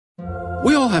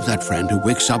We all have that friend who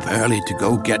wakes up early to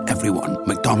go get everyone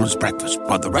McDonald's breakfast,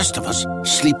 while the rest of us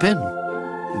sleep in.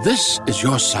 This is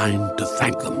your sign to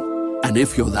thank them. And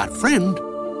if you're that friend,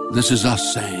 this is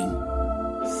us saying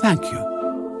thank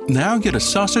you. Now get a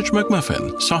sausage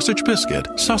McMuffin, sausage biscuit,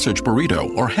 sausage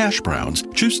burrito, or hash browns.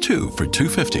 Choose 2 for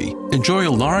 $2.50. Enjoy a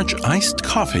large iced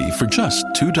coffee for just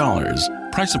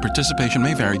 $2. Price and participation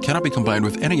may vary. Cannot be combined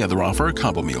with any other offer or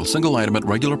combo meal. Single item at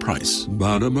regular price.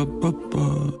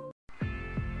 Ba-da-ba-ba-ba.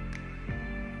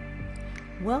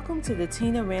 Welcome to the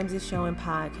Tina Ramsey Show and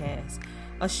Podcast,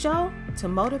 a show to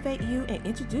motivate you and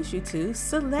introduce you to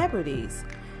celebrities,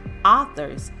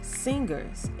 authors,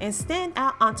 singers, and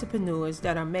standout entrepreneurs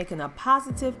that are making a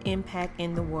positive impact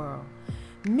in the world.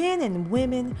 Men and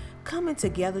women coming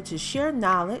together to share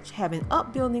knowledge, having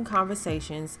upbuilding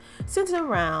conversations centered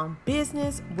around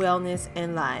business, wellness,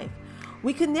 and life.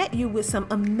 We connect you with some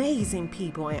amazing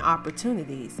people and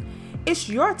opportunities. It's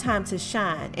your time to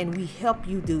shine, and we help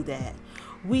you do that.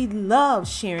 We love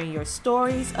sharing your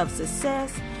stories of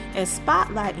success and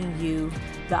spotlighting you,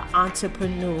 the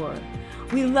entrepreneur.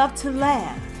 We love to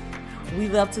laugh. We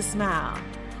love to smile.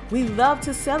 We love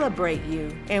to celebrate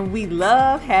you, and we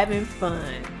love having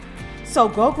fun. So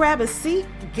go grab a seat,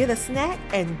 get a snack,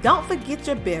 and don't forget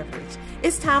your beverage.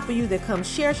 It's time for you to come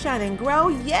share, shine, and grow.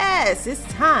 Yes, it's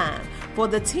time for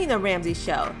the Tina Ramsey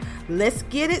Show. Let's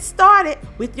get it started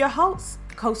with your host,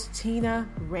 Coach Tina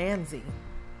Ramsey.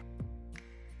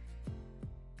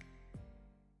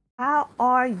 How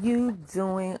are you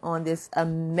doing on this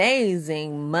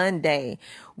amazing Monday?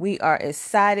 We are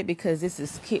excited because this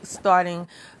is kickstarting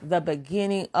the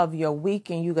beginning of your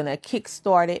week, and you're going to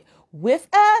kickstart it with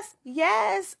us.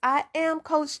 Yes, I am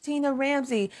Coach Tina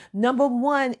Ramsey,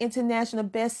 #1 international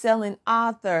best-selling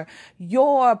author,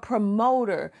 your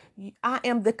promoter. I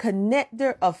am the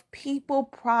connector of people,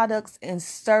 products, and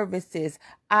services.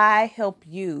 I help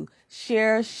you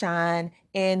share, shine,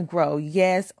 and grow.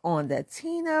 Yes, on the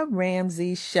Tina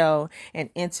Ramsey Show, an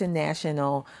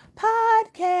international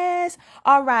podcast.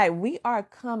 All right, we are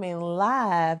coming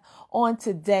live on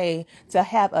today to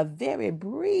have a very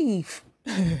brief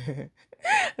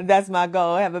that's my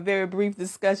goal. Have a very brief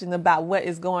discussion about what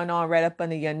is going on right up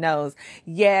under your nose.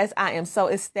 Yes, I am so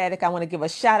ecstatic. I want to give a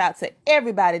shout out to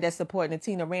everybody that's supporting the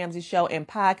Tina Ramsey Show and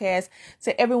podcast,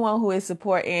 to everyone who is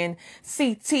supporting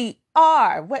CTR.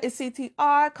 What is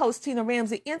CTR? Coach Tina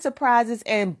Ramsey Enterprises,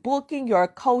 and booking your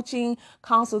coaching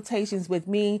consultations with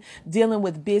me, dealing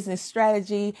with business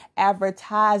strategy,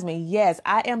 advertisement. Yes,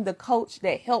 I am the coach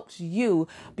that helps you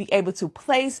be able to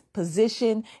place,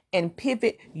 position, and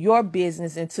pivot your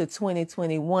business into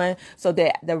 2021 so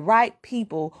that the right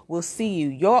people will see you.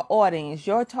 Your audience,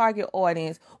 your target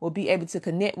audience will be able to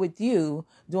connect with you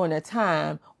during a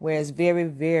time where it's very,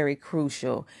 very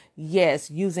crucial.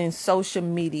 Yes, using social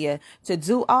media to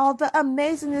do all the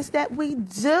amazingness that we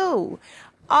do.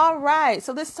 All right,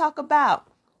 so let's talk about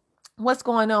what's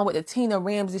going on with the Tina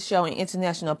Ramsey Show and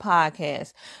International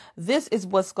Podcast. This is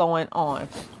what's going on.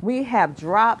 We have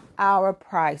dropped our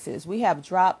prices. Yes,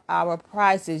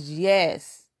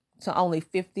 to only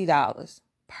 $50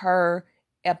 per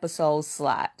episode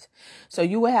slot. So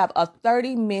you will have a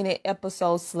 30-minute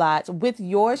episode slot with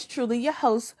yours truly, your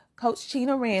host, Coach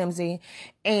Tina Ramsey,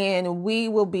 and we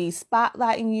will be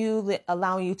spotlighting you,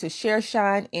 allowing you to share,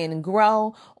 shine, and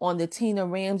grow on the Tina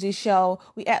Ramsey Show.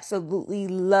 We absolutely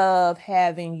love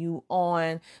having you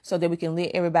on so that we can let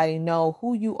everybody know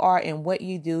who you are and what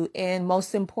you do, and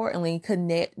most importantly,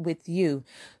 connect with you.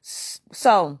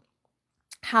 So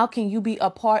how can you be a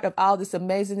part of all this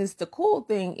amazingness? The cool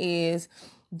thing is,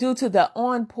 due to the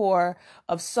onpour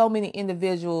of so many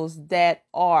individuals that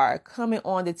are coming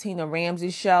on the Tina Ramsey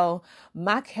Show,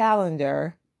 my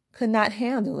calendar could not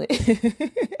handle it.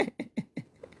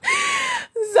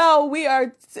 So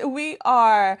we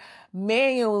are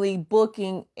manually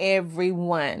booking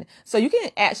everyone. So you can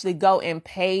actually go and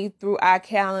pay through our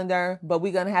calendar, but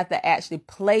we're going to have to actually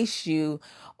place you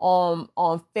on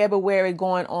February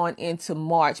going on into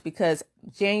March, because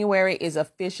January is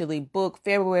officially booked.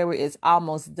 February is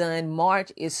almost done.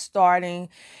 March is starting,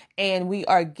 and we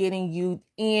are getting you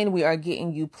in. We are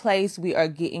getting you placed. We are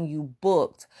getting you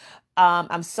booked.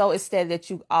 I'm so excited that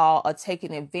you all are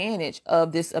taking advantage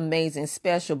of this amazing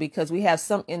special, because we have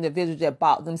some individuals that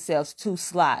bought themselves 2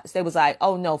 slots. They was like,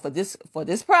 oh no, for this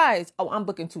price, oh, I'm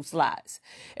booking 2 slots.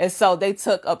 And so they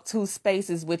took up 2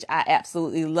 spaces, which I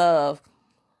absolutely love.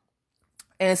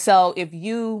 And so if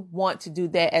you want to do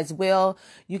that as well,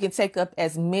 you can take up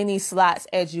as many slots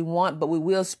as you want, but we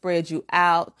will spread you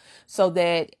out so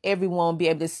that everyone will be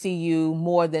able to see you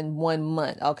more than 1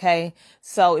 month. Okay.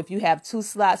 So if you have 2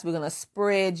 slots, we're going to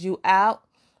spread you out.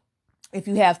 If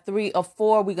you have 3 or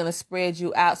 4, we're going to spread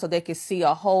you out so they can see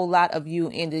a whole lot of you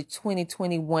in the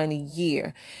 2021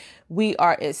 year. We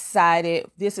are excited.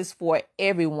 This is for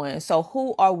everyone. So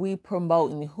who are we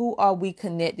promoting? Who are we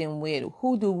connecting with?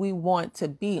 Who do we want to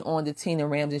be on the Tina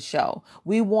Ramsey Show?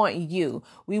 We want you.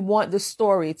 We want the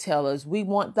storytellers. We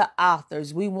want the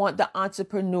authors. We want the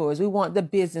entrepreneurs. We want the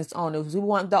business owners. We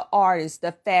want the artists,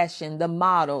 the fashion, the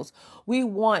models. We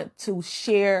want to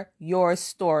share your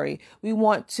story. We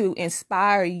want to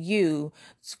inspire you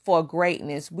for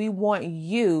greatness. We want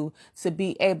you to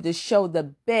be able to show the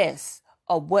best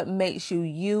of what makes you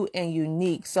you and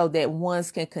unique so that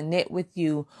ones can connect with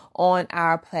you on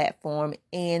our platform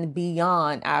and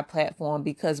beyond our platform,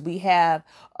 because we have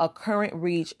a current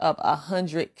reach of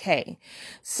 100K.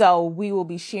 So we will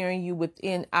be sharing you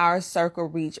within our circle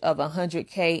reach of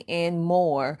 100K and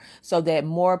more so that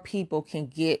more people can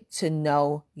get to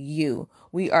know you.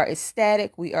 We are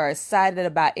ecstatic. We are excited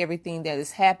about everything that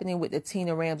is happening with the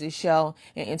Tina Ramsey Show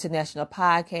and International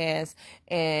Podcast.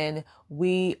 And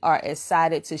we are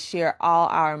excited to share all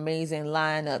our amazing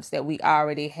lineups that we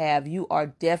already have. You are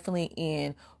definitely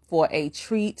in for a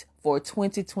treat for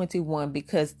 2021,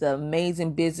 because the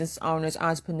amazing business owners,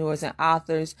 entrepreneurs, and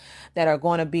authors that are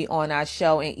going to be on our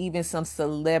show, and even some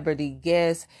celebrity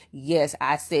guests. Yes,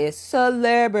 I said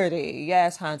celebrity.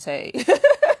 Yes, Hante.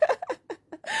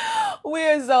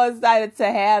 We're so excited to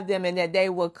have them, and that they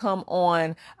will come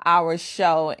on our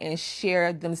show and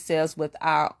share themselves with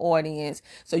our audience.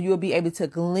 So you'll be able to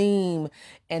glean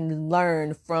and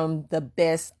learn from the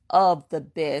best of the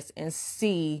best and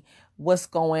see what's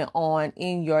going on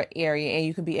in your area. And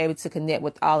you can be able to connect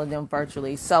with all of them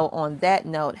virtually. So on that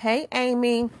note, hey,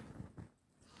 Amy.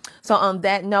 So on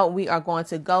that note, we are going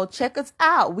to go check us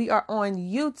out. We are on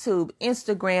YouTube,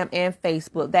 Instagram, and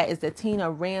Facebook. That is the Tina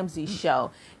Ramsey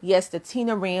Show. Yes, the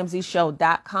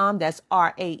TinaRamseyShow.com. That's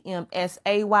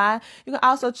RAMSAY. You can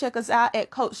also check us out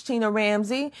at Coach Tina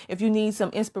Ramsey. If you need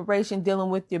some inspiration dealing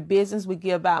with your business, we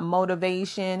give out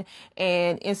motivation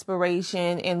and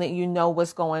inspiration and let you know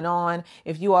what's going on.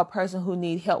 If you are a person who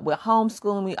needs help with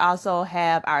homeschooling, we also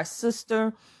have our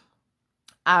sister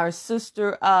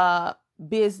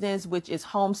business, which is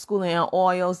Homeschooling and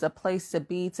Oils, the place to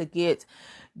be to get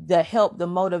the help, the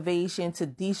motivation to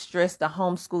de-stress the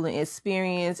homeschooling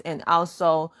experience, and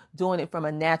also doing it from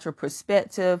a natural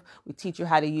perspective. We teach you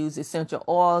how to use essential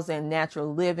oils and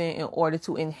natural living in order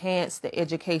to enhance the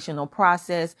educational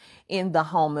process in the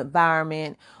home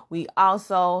environment. We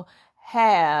also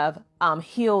have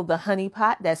Heal the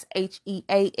Honeypot. That's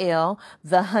HEAL,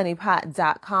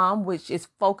 thehoneypot.com, which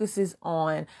focuses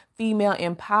on female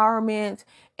empowerment,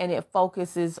 and it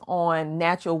focuses on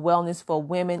natural wellness for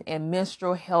women and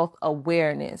menstrual health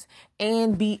awareness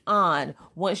and beyond.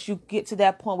 Once you get to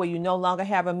that point where you no longer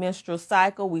have a menstrual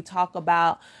cycle, we talk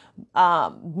about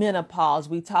menopause.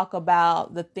 We talk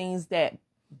about the things that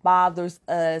bothers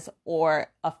us or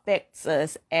affects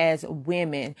us as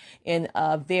women in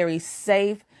a very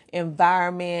safe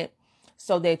environment,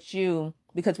 so that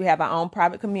because we have our own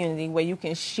private community where you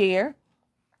can share,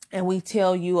 and we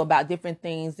tell you about different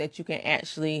things that you can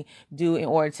actually do in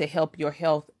order to help your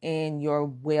health and your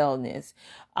wellness.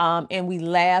 And we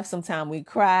laugh. Sometimes we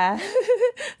cry.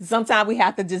 Sometimes we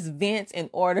have to just vent in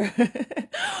order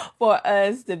for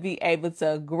us to be able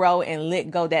to grow and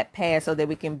let go that past so that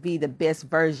we can be the best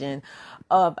version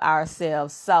of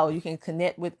ourselves. So you can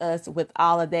connect with us with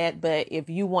all of that. But if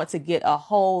you want to get a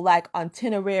whole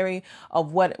itinerary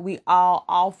of what we all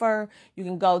offer, you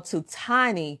can go to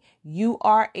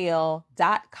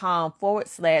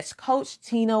tinyurl.com/Coach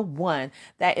Tina 1.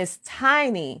 That is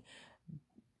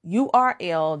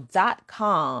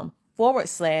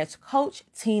tinyurl.com/Coach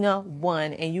Tina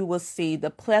 1, and you will see the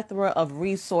plethora of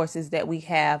resources that we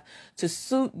have to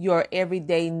suit your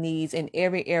everyday needs in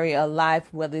every area of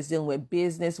life, whether it's dealing with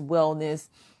business, wellness,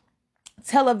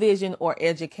 television, or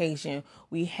education.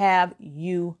 We have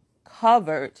you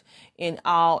covered in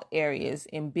all areas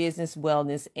in business,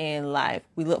 wellness, and life.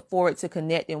 We look forward to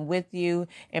connecting with you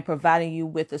and providing you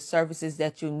with the services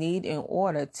that you need in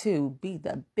order to be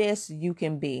the best you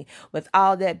can be. With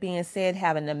all that being said,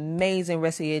 have an amazing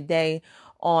rest of your day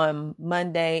on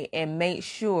Monday, and make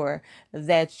sure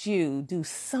that you do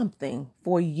something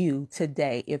for you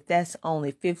today. If that's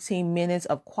only 15 minutes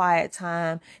of quiet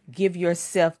time, give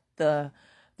yourself the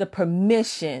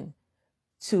permission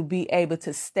to be able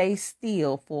to stay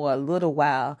still for a little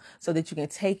while so that you can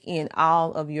take in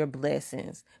all of your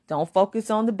blessings. Don't focus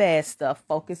on the bad stuff.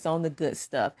 Focus on the good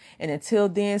stuff. And until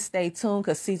then, stay tuned,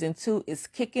 because season 2 is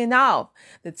kicking off.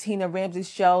 The Tina Ramsey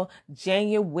Show,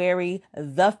 January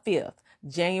the 5th.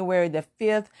 January the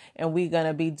 5th, and we're going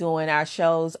to be doing our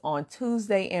shows on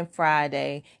Tuesday and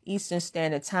Friday, Eastern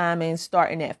Standard Timing,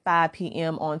 starting at 5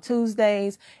 p.m. on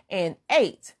Tuesdays and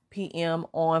 8 p.m.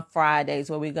 on Fridays,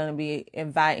 where we're going to be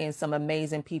inviting some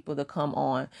amazing people to come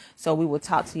on. So we will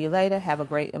talk to you later. Have a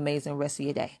great, amazing rest of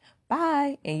your day.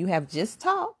 Bye. And you have just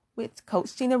talked with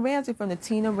Coach Tina Ramsey from the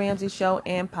Tina Ramsey Show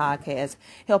and Podcast,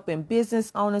 helping business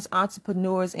owners,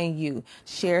 entrepreneurs, and you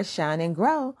share, shine, and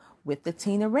grow with the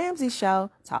Tina Ramsey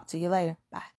Show. Talk to you later.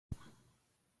 Bye.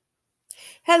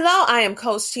 Hello, I am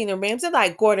Coach Tina Ramsey.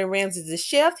 Like Gordon Ramsay, the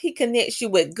chef, he connects you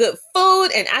with good food,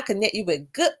 and I connect you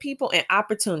with good people and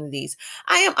opportunities.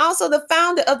 I am also the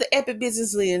founder of the Epic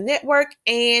Business Leader Network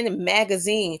and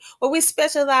magazine, where we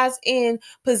specialize in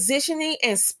positioning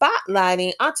and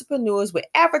spotlighting entrepreneurs with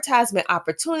advertisement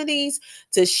opportunities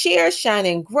to share, shine,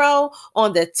 and grow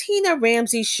on the Tina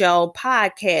Ramsey Show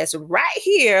podcast right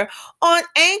here on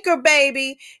Anchor,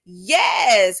 baby.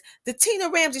 Yes, the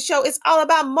Tina Ramsey Show is all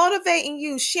about motivating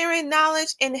you, sharing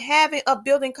knowledge, and having a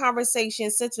building conversation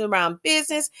centered around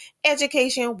business,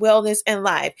 education, wellness, and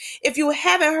life. If you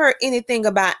haven't heard anything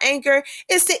about Anchor,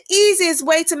 it's the easiest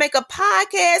way to make a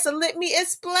podcast. And let me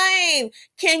explain.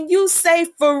 Can you say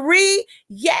free?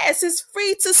 Yes, it's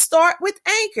free to start with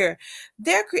Anchor.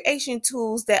 They're creation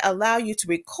tools that allow you to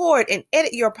record and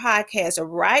edit your podcast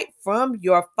right from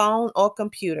your phone or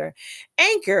computer.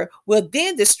 Anchor will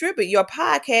then distribute your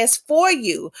podcast for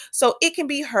you so it can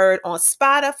be heard on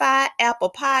Spotify,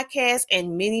 Apple Podcasts,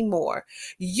 and many more.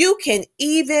 You can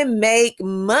even make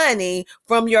money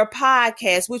from your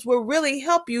podcast, which will really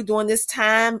help you during this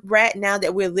time right now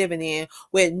that we're living in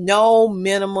with no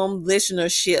minimum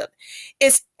listenership.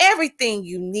 It's everything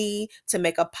you need to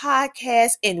make a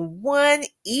podcast in one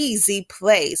easy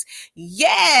place.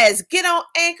 Yes, get on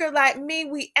Anchor like me.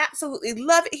 We absolutely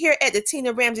love it here at the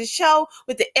Tina Ramsey Show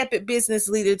with the Epic Business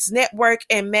Leaders Network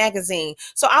and magazine.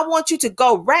 So I want you to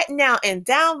go right now and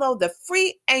download the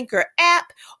free Anchor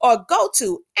app or go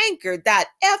to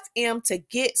anchor.fm to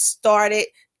get started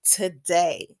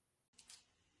today.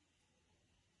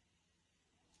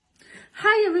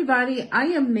 Hi, everybody. I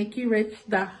am Nikki Rich,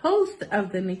 the host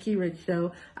of The Nikki Rich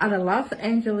Show out of Los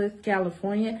Angeles,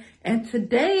 California. And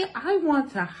today I want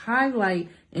to highlight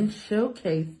and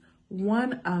showcase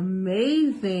one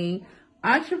amazing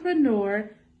entrepreneur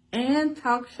and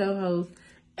talk show host.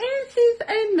 And she's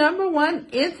a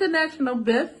 #1 international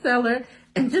bestseller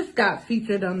and just got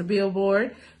featured on the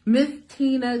Billboard, Miss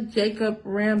Tina Jacob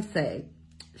Ramsey.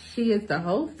 She is the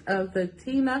host of the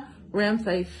Tina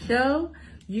Ramsey Show.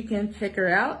 You can check her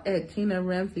out at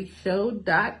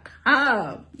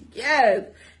TinaRamseyShow.com. Yes.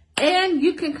 And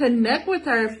you can connect with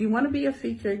her if you want to be a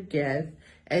featured guest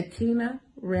at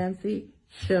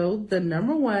TinaRamseyShow, the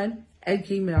 #1 at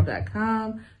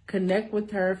gmail.com. Connect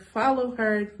with her, follow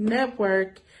her,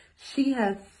 network. She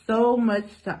has so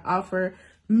much to offer,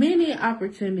 many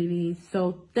opportunities.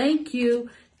 So thank you.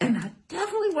 And I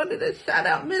definitely wanted to shout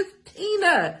out Miss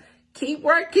Tina. Keep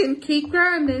working, keep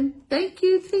grinding. Thank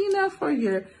you, Tina, for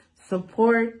your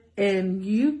support, and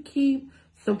you keep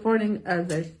supporting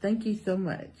others. Thank you so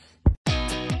much.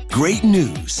 Great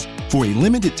news. For a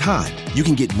limited time, you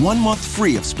can get 1 month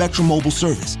free of Spectrum Mobile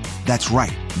service. That's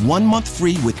right, 1 month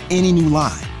free with any new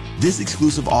line. This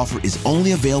exclusive offer is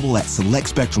only available at select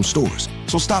Spectrum stores,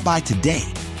 so stop by today.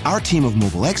 Our team of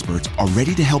mobile experts are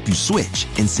ready to help you switch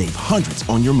and save hundreds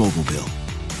on your mobile bill.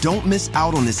 Don't miss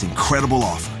out on this incredible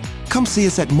offer. Come see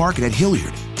us at Market at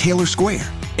Hilliard, Taylor Square,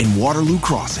 and Waterloo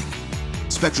Crossing.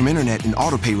 Spectrum Internet and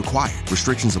autopay required.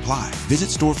 Restrictions apply. Visit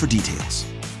store for details.